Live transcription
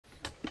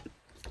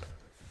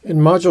In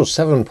Module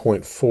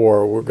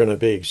 7.4, we're going to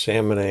be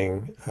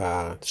examining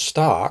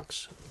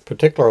stocks,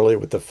 particularly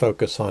with the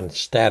focus on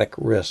static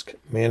risk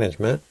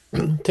management.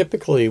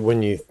 Typically,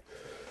 when you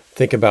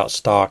think about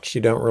stocks, you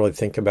don't really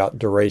think about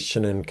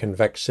duration and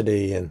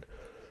convexity and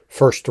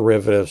first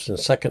derivatives and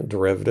second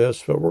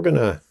derivatives, but we're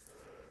going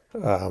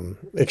to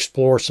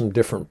explore some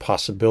different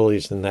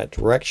possibilities in that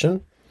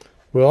direction.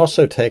 We'll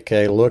also take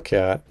a look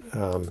at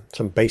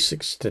some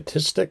basic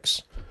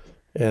statistics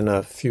and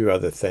a few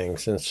other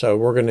things. And so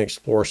we're going to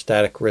explore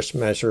static risk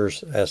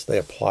measures as they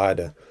apply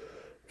to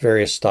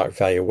various stock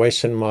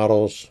valuation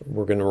models.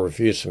 We're going to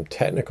review some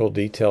technical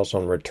details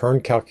on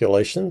return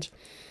calculations.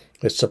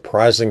 It's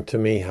surprising to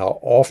me how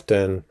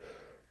often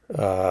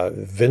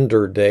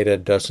vendor data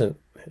doesn't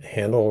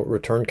handle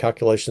return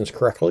calculations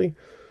correctly.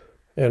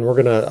 And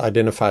we're going to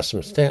identify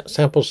some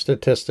sample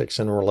statistics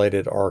and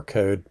related R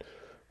code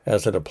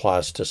as it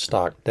applies to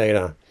stock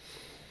data.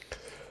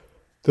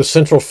 The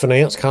central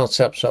finance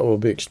concepts that we'll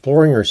be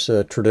exploring are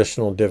the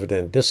traditional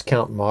dividend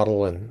discount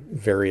model and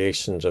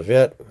variations of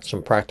it,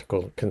 some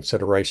practical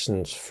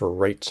considerations for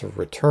rates of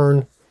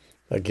return,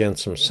 again,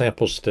 some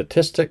sample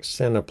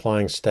statistics, and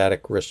applying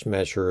static risk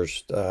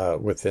measures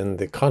within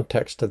the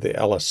context of the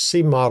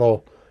LSC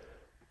model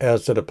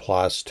as it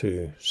applies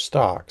to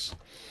stocks.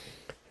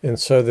 And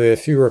so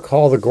if you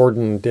recall the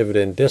Gordon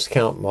dividend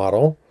discount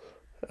model,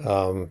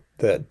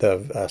 that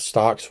the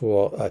stocks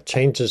will,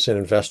 changes in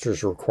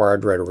investors'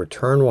 required rate of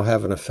return will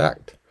have an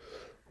effect.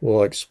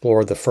 We'll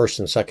explore the first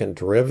and second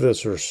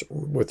derivatives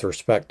with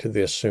respect to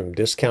the assumed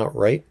discount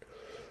rate.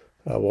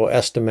 We'll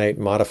estimate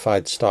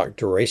modified stock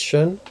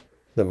duration,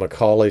 the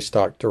Macaulay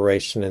stock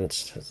duration and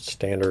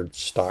standard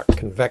stock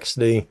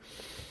convexity,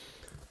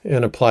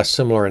 and apply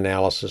similar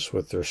analysis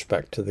with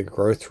respect to the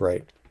growth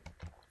rate.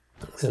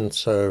 And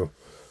so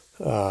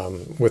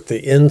with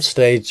the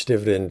end-stage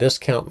dividend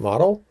discount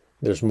model,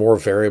 there's more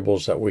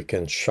variables that we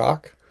can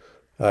shock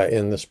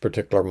in this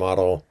particular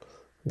model.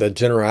 The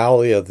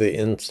generality of the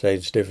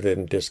end-stage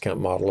dividend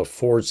discount model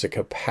affords the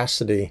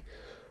capacity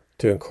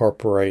to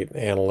incorporate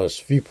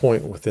analysts'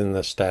 viewpoint within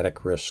the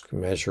static risk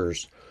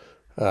measures.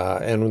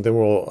 And then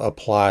we'll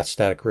apply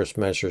static risk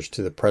measures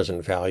to the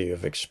present value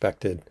of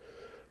expected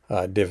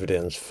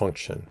dividends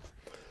function.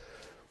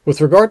 With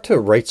regard to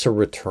rates of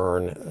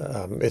return,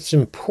 it's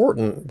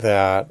important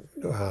that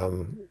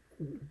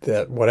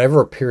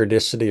whatever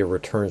periodicity of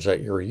returns that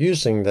you're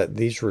using, that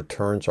these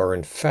returns are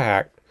in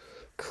fact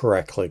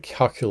correctly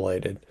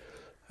calculated.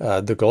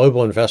 The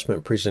Global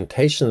Investment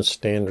Presentation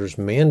Standards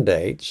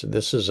mandates,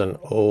 this is an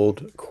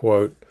old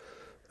quote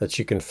that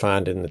you can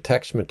find in the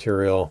text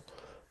material,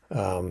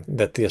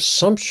 that the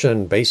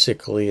assumption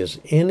basically is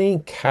any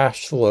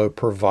cash flow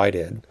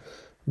provided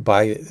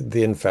by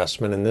the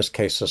investment, in this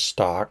case a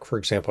stock, for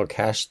example, a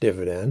cash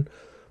dividend.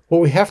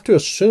 What we have to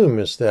assume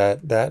is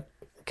that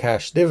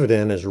cash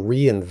dividend is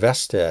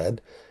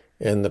reinvested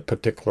in the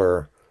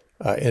particular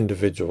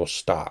individual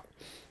stock.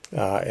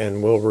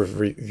 And we'll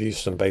review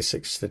some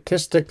basic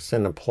statistics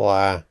and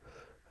apply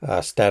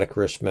static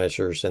risk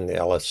measures in the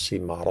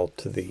LSC model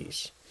to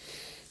these.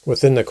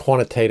 Within the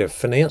quantitative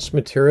finance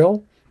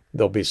material,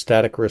 there'll be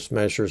static risk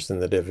measures in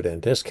the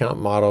dividend discount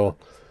model.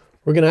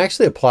 We're going to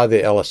actually apply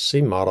the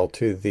LSC model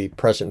to the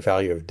present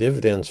value of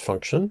dividends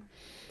function,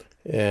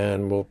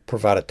 and we'll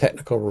provide a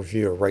technical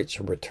review of rates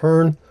of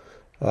return.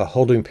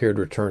 Holding period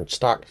return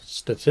stock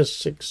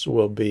statistics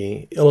will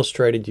be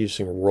illustrated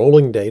using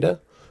rolling data.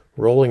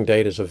 Rolling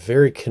data is a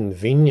very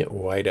convenient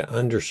way to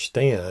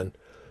understand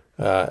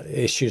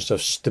issues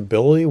of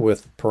stability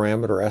with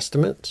parameter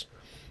estimates,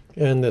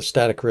 and the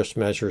static risk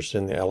measures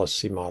in the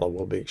LSC model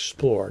will be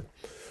explored.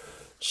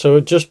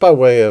 So just by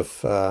way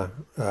of,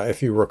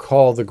 if you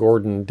recall the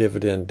Gordon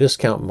dividend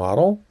discount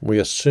model, we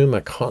assume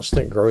a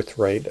constant growth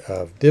rate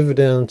of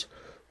dividends.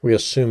 We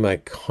assume a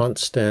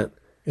constant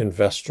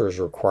investors'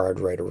 required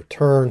rate of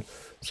return.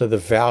 So the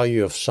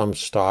value of some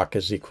stock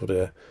is equal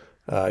to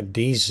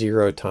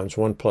D0 times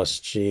 1 plus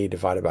G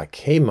divided by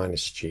K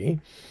minus G.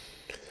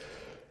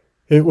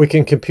 We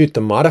can compute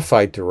the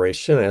modified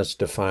duration as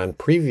defined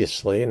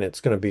previously, and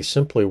it's going to be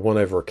simply 1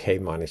 over K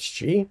minus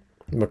G.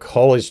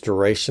 Macaulay's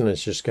duration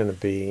is just going to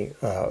be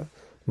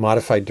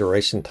modified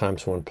duration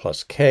times 1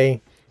 plus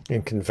K,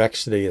 and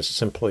convexity is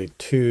simply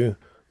 2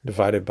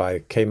 divided by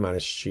K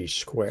minus G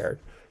squared.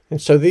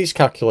 And so these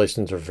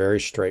calculations are very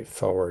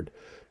straightforward.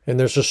 And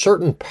there's a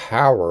certain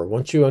power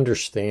once you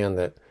understand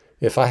that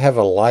if I have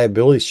a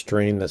liability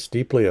stream that's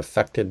deeply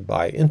affected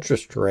by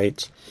interest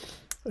rates,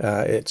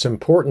 it's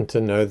important to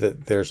know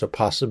that there's a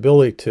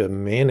possibility to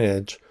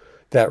manage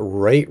that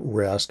rate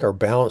risk or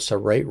balance the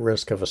rate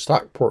risk of a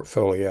stock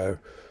portfolio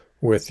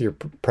with your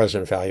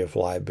present value of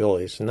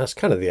liabilities. And that's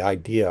kind of the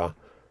idea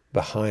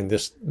behind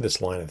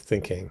this line of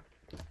thinking.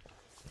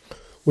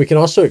 We can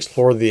also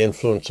explore the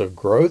influence of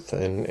growth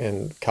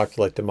and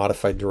calculate the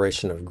modified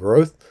duration of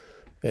growth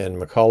and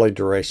Macaulay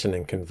duration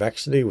and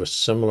convexity with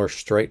similar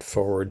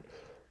straightforward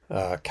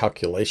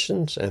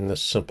calculations in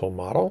this simple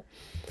model.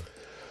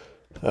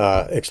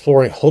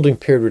 Exploring holding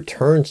period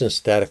returns and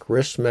static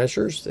risk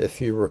measures.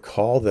 If you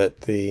recall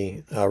that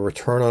the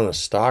return on a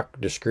stock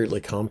discretely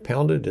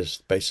compounded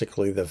is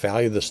basically the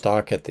value of the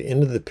stock at the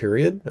end of the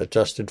period,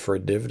 adjusted for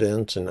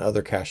dividends and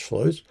other cash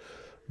flows,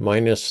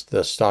 minus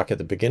the stock at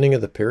the beginning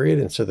of the period.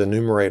 And so the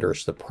numerator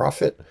is the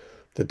profit.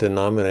 The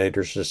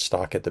denominator is the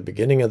stock at the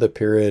beginning of the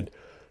period.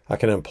 I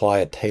can apply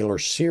a Taylor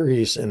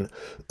series and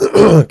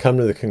come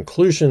to the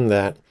conclusion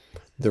that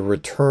the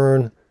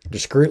return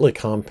discretely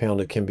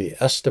compounded can be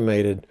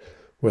estimated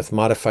with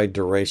modified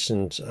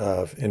durations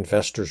of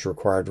investors'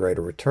 required rate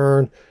of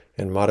return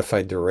and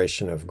modified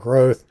duration of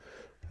growth,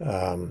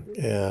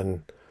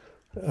 and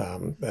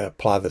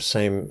apply the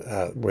same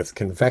with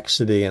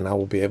convexity, and I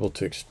will be able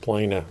to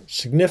explain a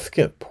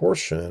significant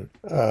portion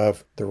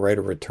of the rate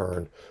of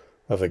return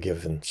of a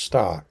given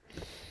stock.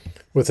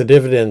 With the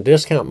dividend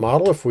discount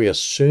model, if we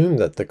assume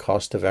that the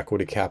cost of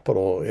equity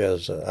capital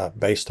is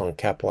based on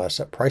capital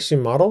asset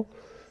pricing model,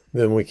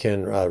 then we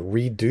can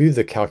redo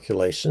the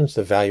calculations.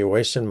 The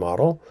valuation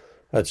model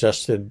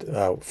adjusted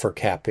for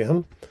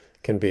CAPM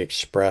can be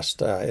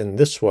expressed in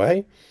this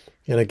way.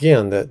 And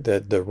again,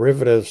 the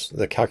derivatives,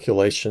 the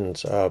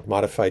calculations of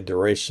modified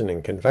duration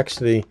and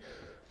convexity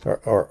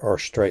are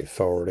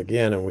straightforward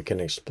again, and we can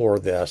explore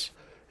this.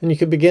 And you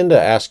can begin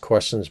to ask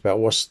questions about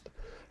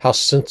how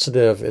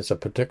sensitive is a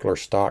particular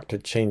stock to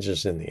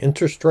changes in the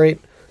interest rate,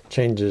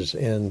 changes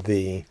in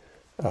the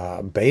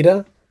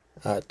beta,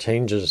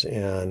 changes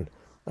in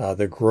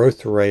the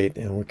growth rate,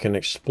 and we can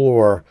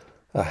explore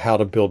how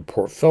to build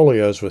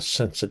portfolios with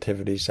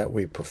sensitivities that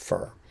we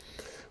prefer.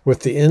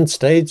 With the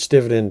end-stage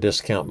dividend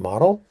discount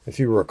model, if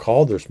you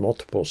recall, there's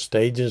multiple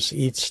stages.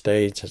 Each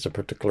stage has a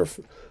particular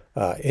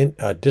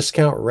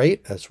discount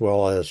rate as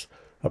well as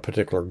a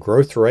particular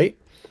growth rate.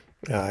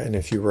 And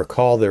if you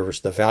recall, there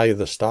was the value of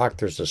the stock.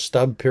 There's a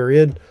stub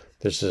period.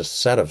 There's a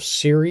set of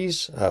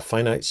series,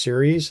 finite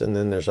series, and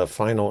then there's a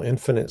final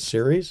infinite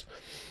series.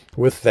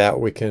 With that,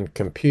 we can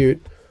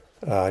compute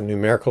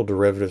numerical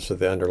derivatives of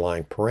the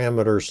underlying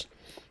parameters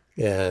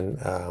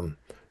and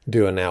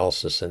do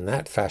analysis in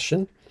that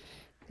fashion.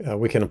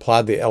 We can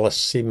apply the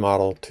LSC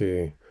model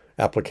to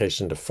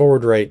application to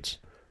forward rates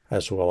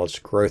as well as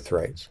growth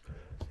rates.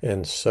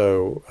 And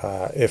so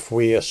if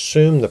we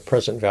assume the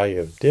present value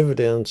of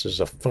dividends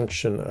is a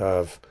function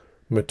of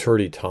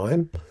maturity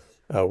time,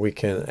 we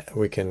can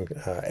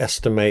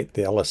estimate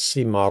the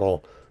LSC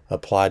model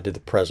applied to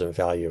the present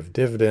value of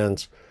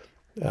dividends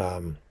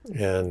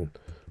and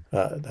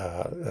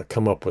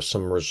come up with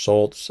some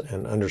results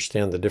and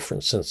understand the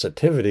different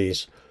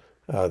sensitivities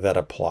that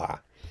apply.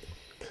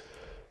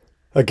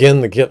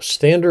 Again, the GIPS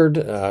standard,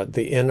 how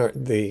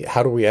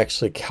do we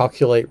actually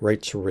calculate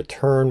rates of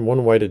return?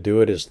 One way to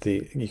do it is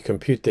you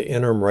compute the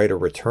interim rate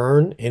of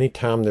return.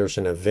 Anytime there's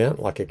an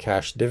event like a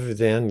cash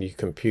dividend, you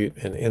compute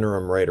an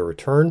interim rate of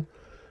return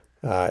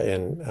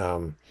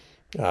and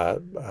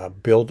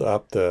build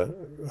up the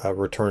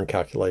return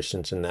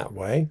calculations in that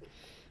way.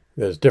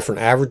 There's different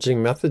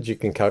averaging methods. You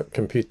can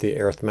compute the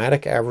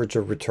arithmetic average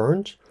of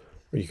returns,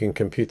 or you can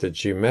compute the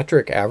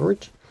geometric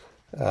average.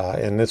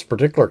 In this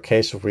particular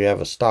case, if we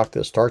have a stock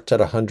that starts at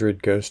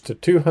 100, goes to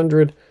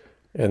 200,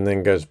 and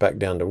then goes back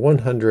down to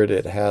 100,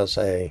 it has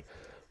a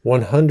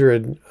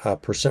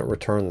 100%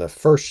 return the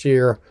first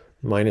year,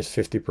 minus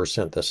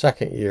 50% the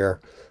second year.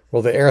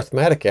 Well, the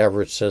arithmetic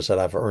average says that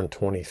I've earned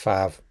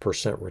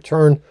 25%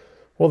 return.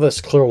 Well,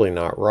 that's clearly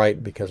not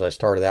right because I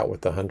started out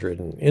with 100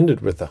 and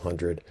ended with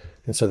 100,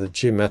 and so the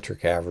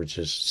geometric average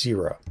is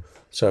 0.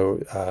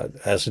 So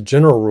as a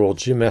general rule,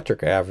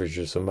 geometric average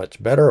is a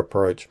much better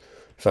approach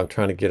if I'm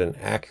trying to get an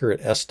accurate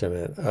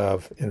estimate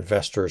of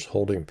investors'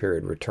 holding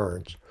period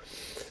returns.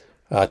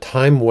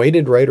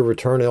 Time-weighted rate of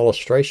return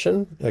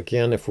illustration.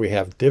 Again, if we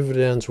have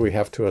dividends, we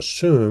have to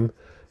assume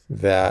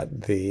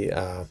that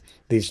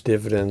these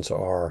dividends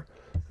are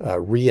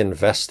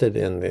reinvested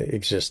in the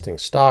existing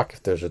stock.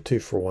 If there's a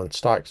 2-for-1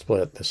 stock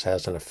split, this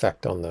has an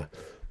effect on the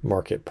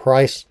market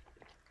price.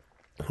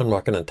 I'm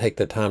not going to take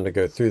the time to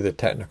go through the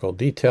technical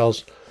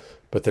details,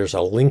 but there's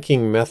a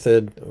linking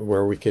method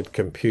where we could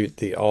compute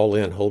the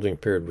all-in holding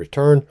period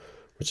return,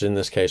 which in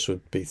this case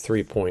would be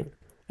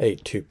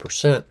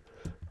 3.82%.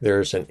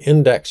 There's an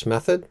index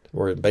method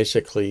where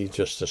basically you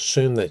just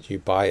assume that you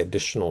buy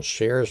additional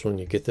shares when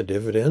you get the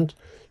dividend.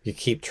 You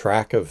keep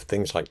track of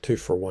things like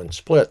 2-for-1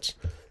 splits.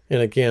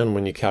 And again,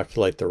 when you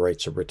calculate the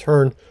rates of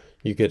return,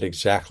 you get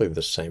exactly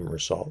the same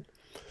result.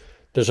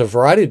 There's a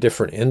variety of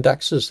different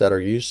indexes that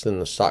are used in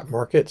the stock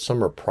market.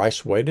 Some are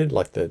price weighted,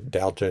 like the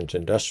Dow Jones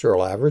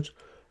Industrial Average.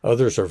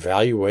 Others are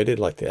value weighted,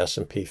 like the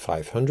S&P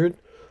 500.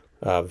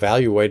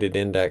 Value weighted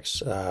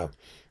index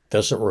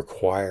doesn't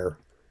require,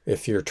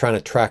 if you're trying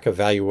to track a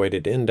value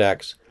weighted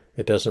index,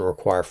 it doesn't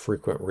require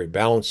frequent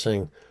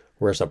rebalancing,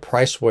 whereas a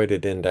price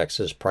weighted index,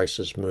 as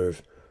prices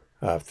move,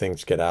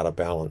 things get out of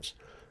balance.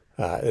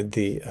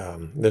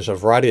 There's a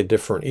variety of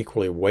different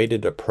equally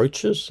weighted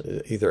approaches,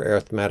 either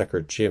arithmetic or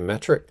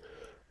geometric.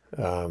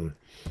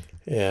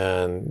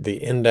 And the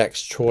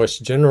index choice,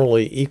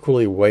 generally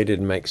equally weighted,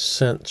 makes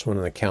sense when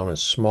an account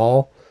is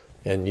small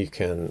and you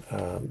can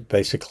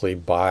basically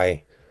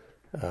buy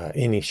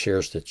any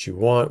shares that you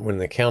want. When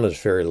the account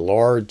is very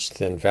large,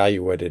 then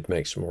value weighted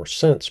makes more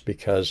sense,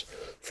 because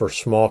for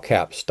small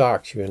cap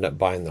stocks, you end up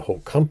buying the whole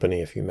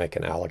company if you make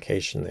an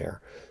allocation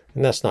there.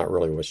 And that's not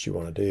really what you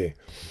want to do.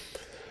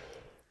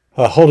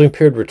 Holding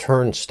period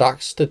return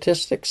stock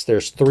statistics.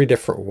 There's 3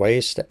 different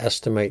ways to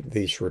estimate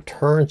these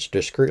returns: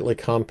 discretely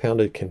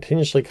compounded,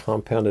 continuously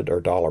compounded, or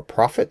dollar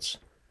profits.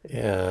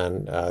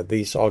 And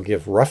these all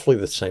give roughly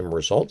the same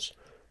results,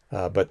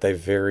 but they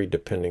vary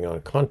depending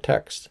on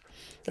context.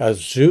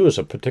 Zoo is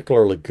a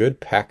particularly good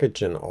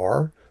package in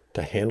R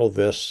to handle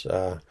this,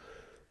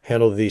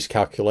 handle these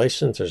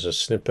calculations. There's a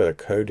snippet of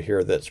code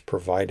here that's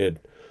provided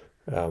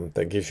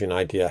that gives you an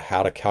idea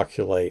how to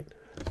calculate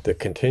the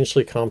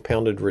continuously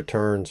compounded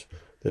returns,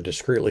 the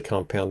discretely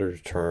compounded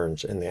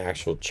returns, and the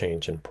actual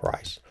change in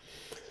price.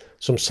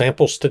 Some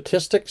sample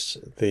statistics: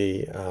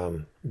 the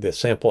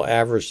sample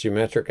average,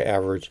 geometric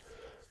average.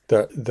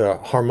 The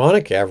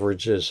harmonic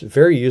average is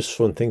very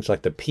useful in things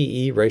like the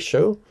PE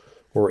ratio,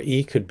 where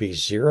E could be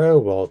 0.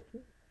 Well,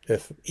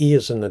 if E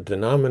is in the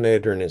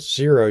denominator and it's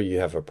 0, you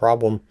have a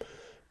problem.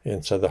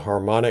 And so the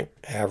harmonic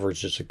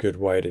average is a good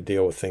way to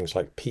deal with things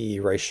like PE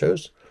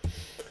ratios.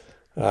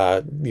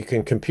 You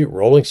can compute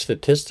rolling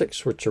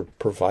statistics, which are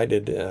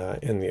provided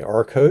in the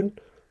R code,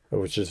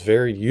 which is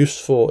very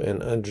useful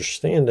in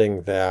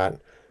understanding that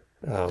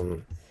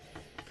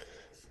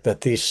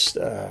these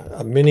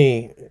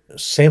many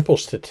sample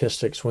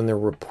statistics, when they're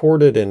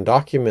reported in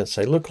documents,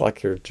 they look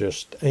like they're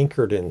just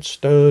anchored in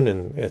stone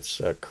and it's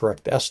a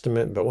correct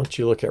estimate. But once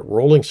you look at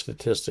rolling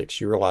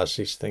statistics, you realize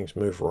these things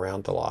move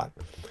around a lot.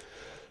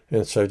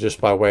 And so just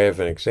by way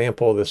of an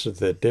example, this is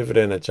the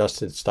dividend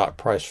adjusted stock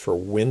price for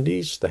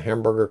Wendy's, the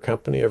hamburger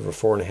company, over a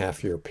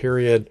 4.5-year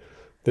period.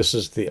 This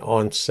is the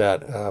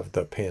onset of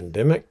the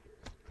pandemic.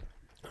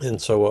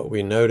 And so what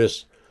we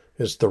notice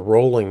is the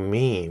rolling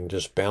mean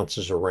just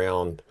bounces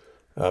around,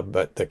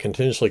 but the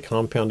continuously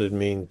compounded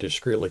mean,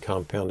 discretely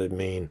compounded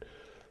mean,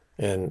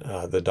 and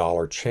the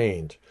dollar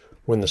change.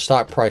 When the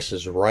stock price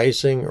is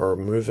rising or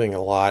moving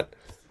a lot,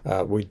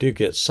 we do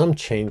get some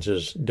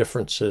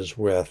differences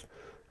with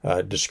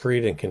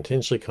discrete and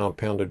continuously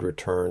compounded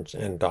returns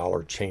and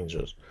dollar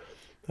changes.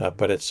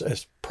 But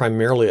it's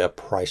primarily a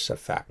price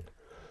effect.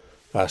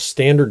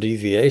 Standard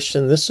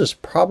deviation. This is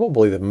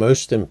probably the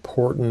most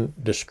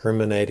important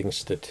discriminating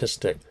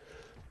statistic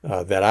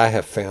that I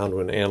have found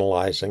when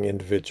analyzing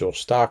individual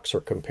stocks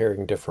or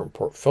comparing different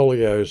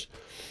portfolios.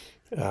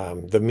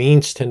 The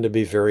means tend to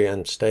be very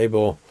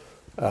unstable.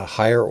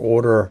 Higher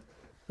order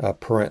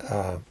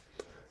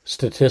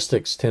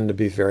statistics tend to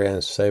be very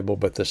unstable,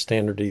 but the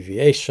standard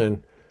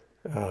deviation,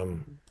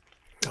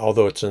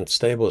 although it's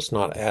unstable, it's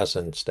not as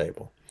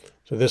unstable.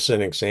 So this is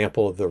an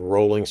example of the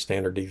rolling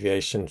standard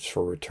deviations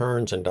for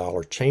returns and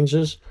dollar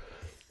changes.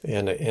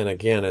 And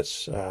again,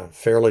 it's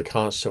fairly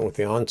constant. With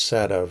the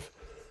onset of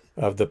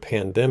the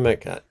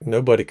pandemic,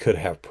 nobody could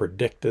have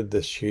predicted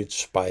this huge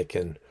spike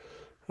in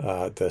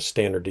the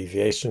standard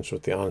deviations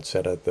with the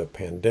onset of the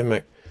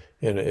pandemic.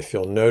 And if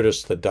you'll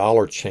notice, the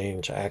dollar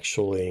change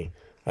actually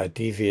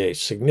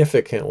deviates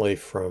significantly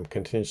from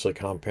continuously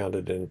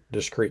compounded and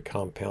discrete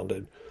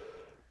compounded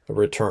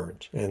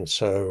returns. And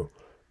so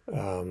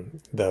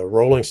the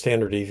rolling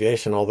standard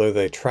deviation, although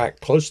they track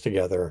close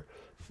together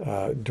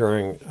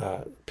during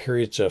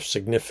periods of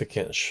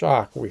significant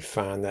shock, we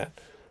find that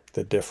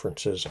the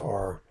differences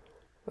are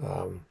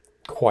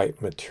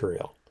quite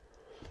material.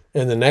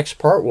 In the next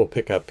part, we'll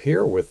pick up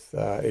here with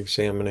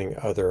examining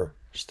other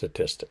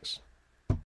statistics.